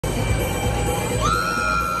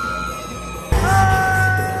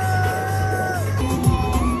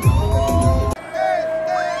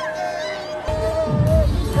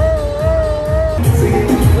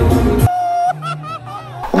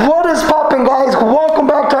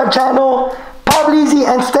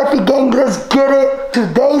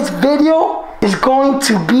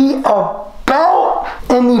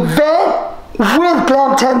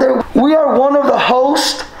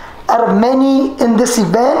this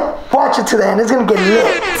event, watch it to the end. It's gonna get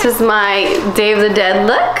lit. This is my Day of the Dead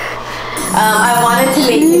look. I wanted to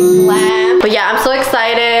make it glam. But yeah, I'm so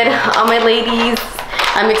excited. All my ladies,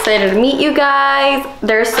 I'm excited to meet you guys.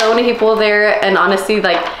 There's so many people there, and honestly,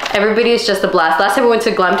 like, everybody is just a blast. Last time we went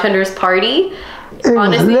to Glamtender'S party,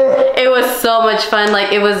 honestly, it was so much fun.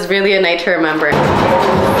 Like, it was really a night to remember.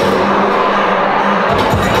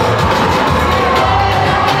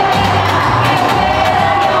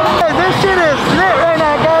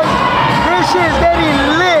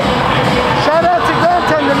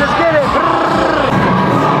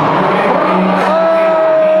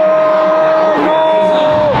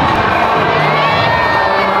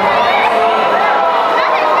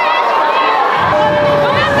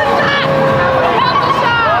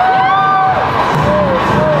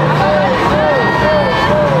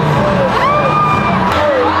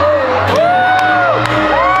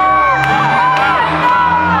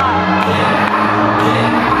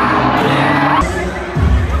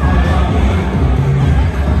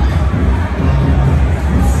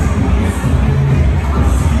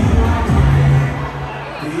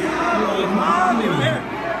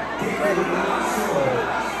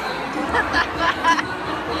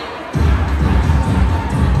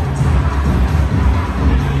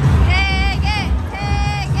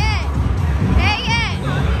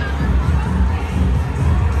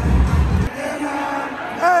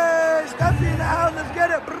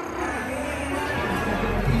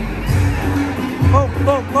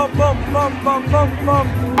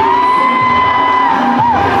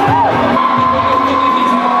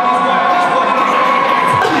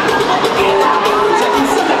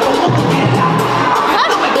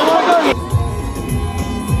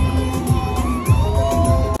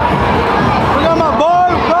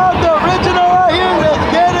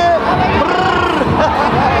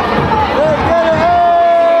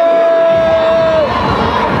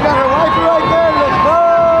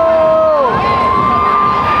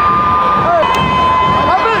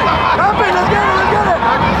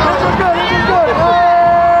 Let's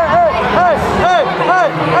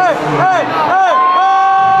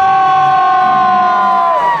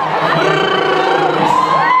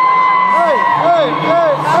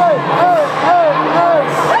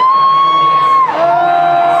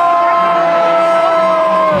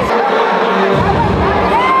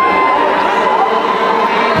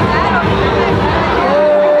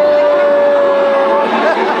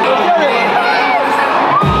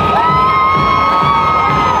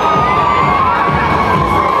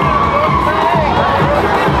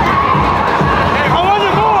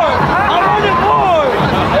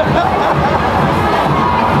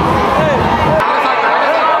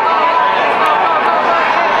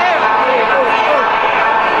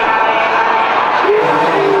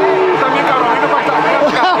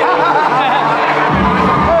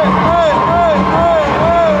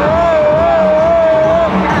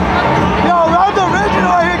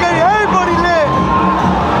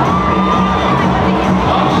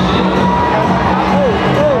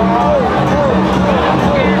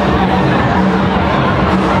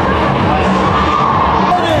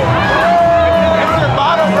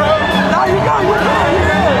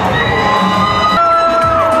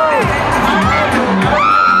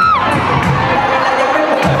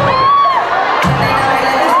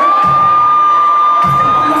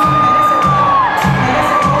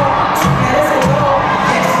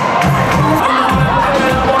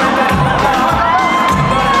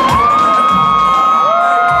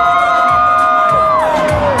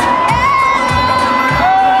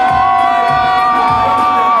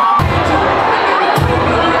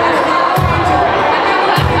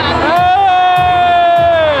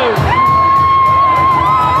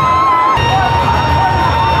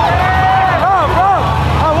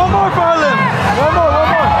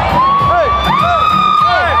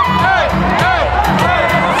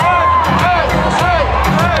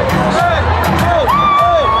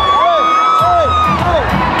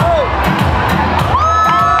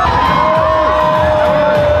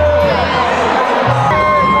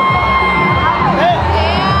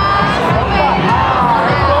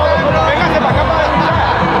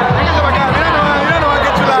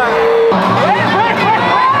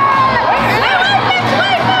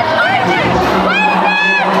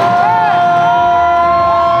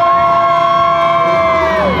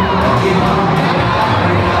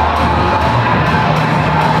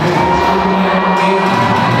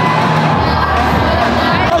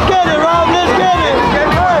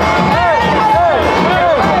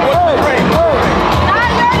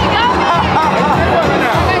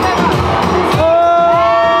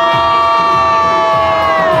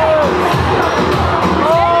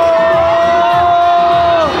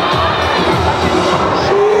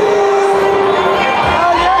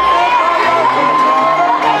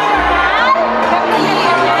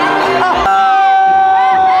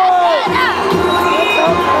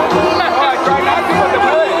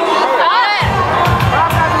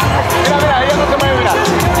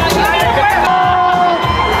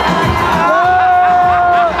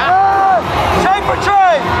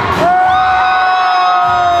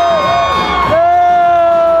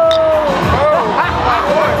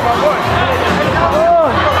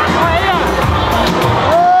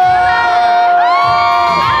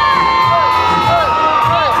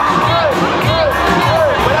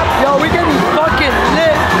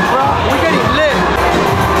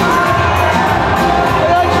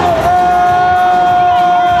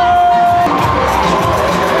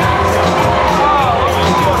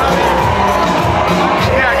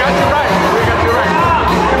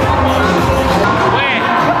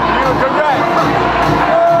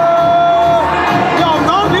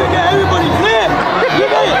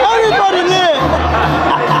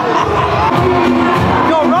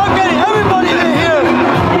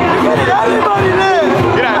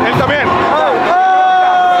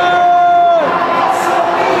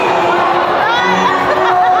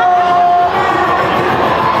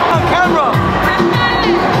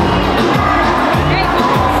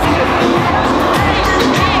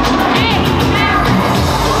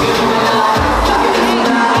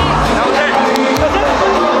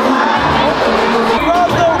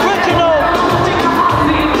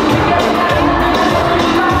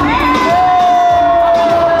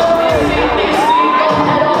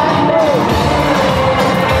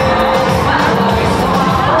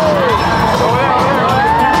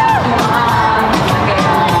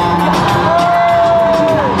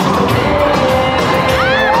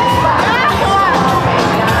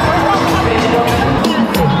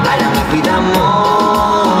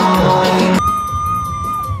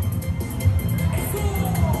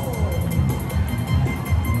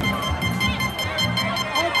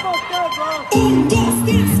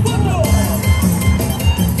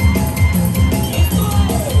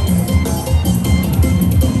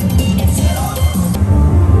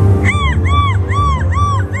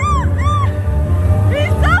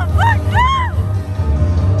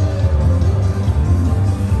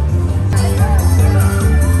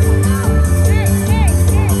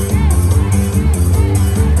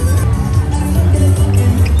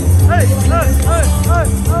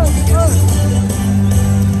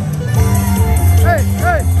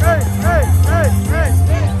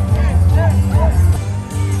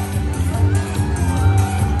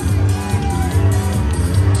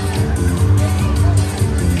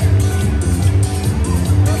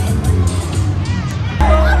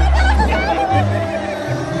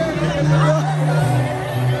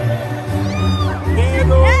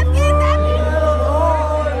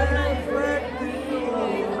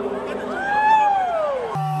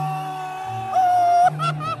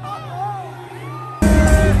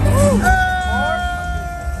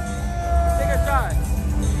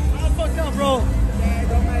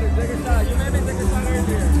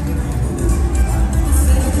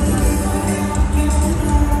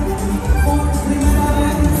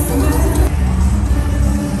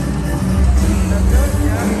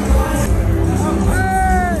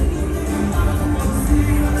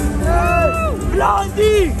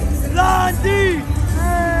Blondie! Blondie!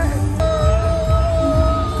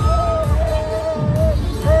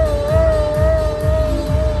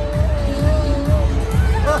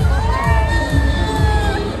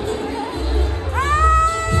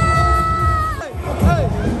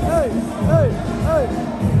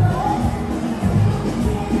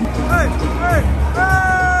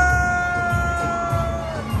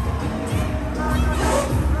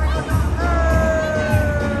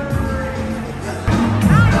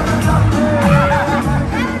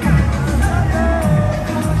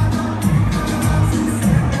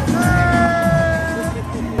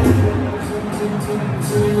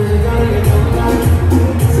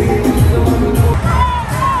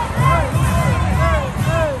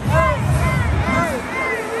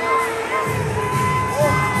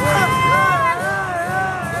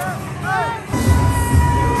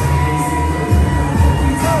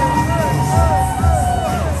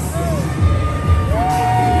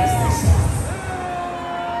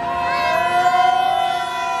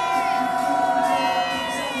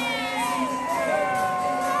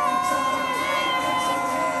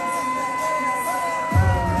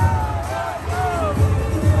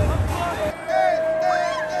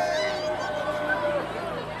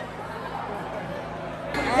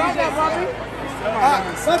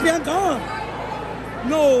 Papi, I'm gone.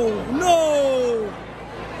 No, no.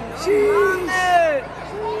 Jeez.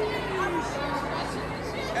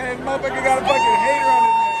 Hey, motherfucker got a fucking hater on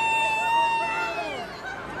his name.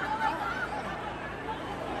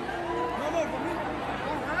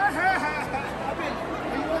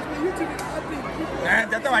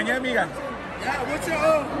 Ya te bañé, amiga. Yeah, what's your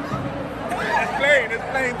own? It's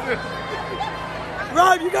plain too.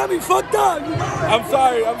 Rob, you got me fucked up. I'm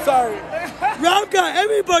sorry. Rob got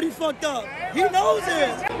everybody fucked up. He knows it.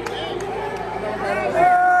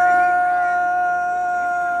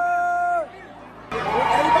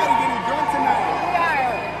 Everybody getting drunk tonight.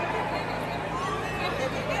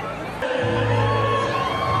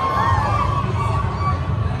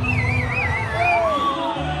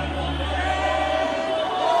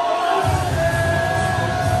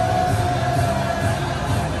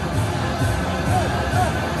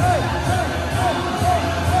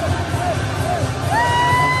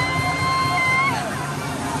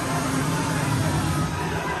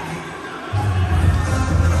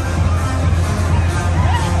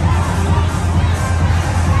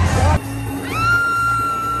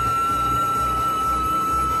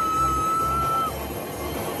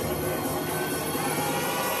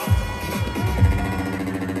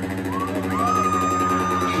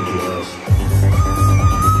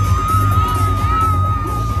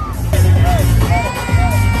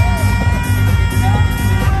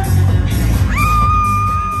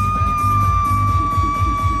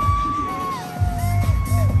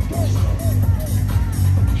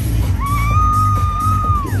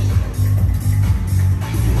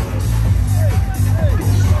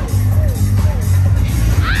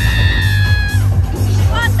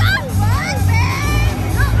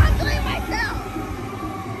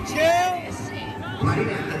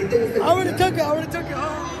 I would've took it.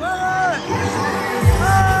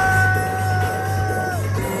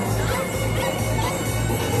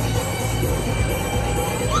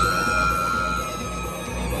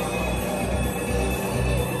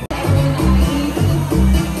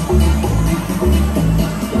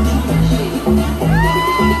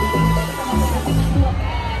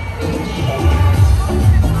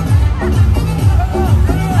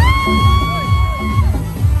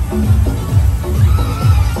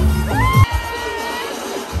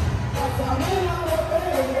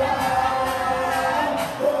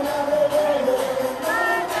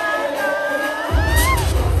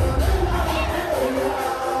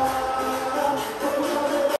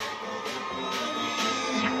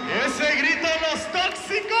 ¡Ese grito de los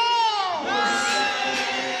tóxicos!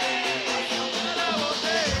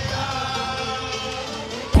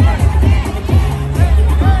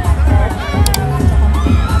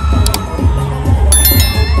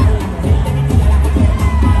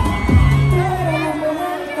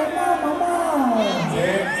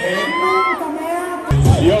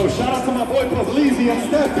 Yo, shout out to my boy Pablezyy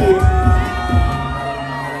Stephie.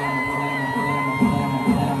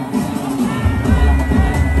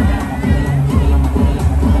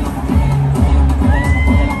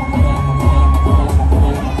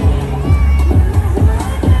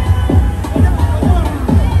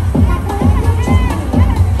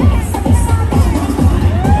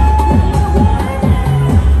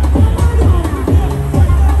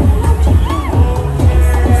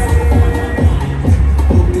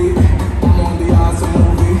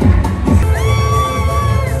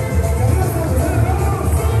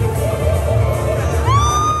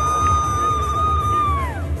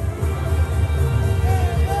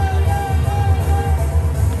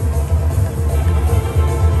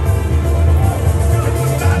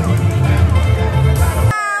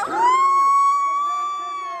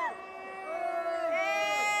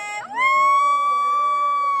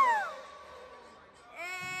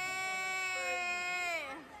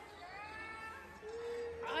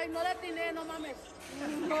 Ay, no le atiné, no mames.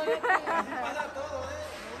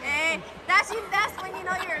 That's when you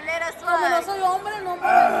know you're lit as Como no fuck. soy hombre, no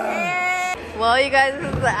mames. Well, you guys,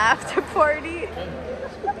 this is the after party.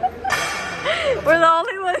 We're the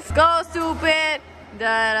only ones. Go stupid.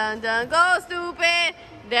 Da da da. Go stupid.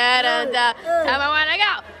 Da da da. Tell me when to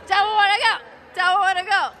go. Tell me when to go. Tell me when to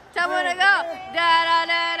go. Tell me when to go. Da da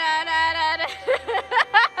da da da da.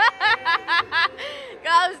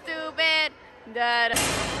 Go stupid. Da da.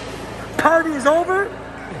 Party is over.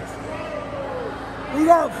 We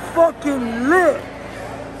got fucking lit.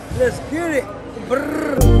 Let's get it.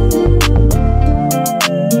 Brrr.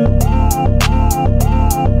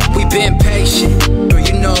 We been patient, girl,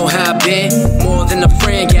 you know how I been. More than a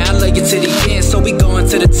friend, yeah, I love you to the end. So we going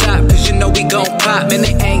to the top, cause you know we gon' pop. Man,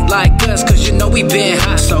 they ain't like us, cause you know we been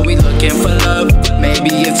hot. So we looking for love,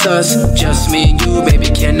 maybe it's us. Just me and you,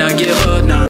 baby, can I give her? Nah.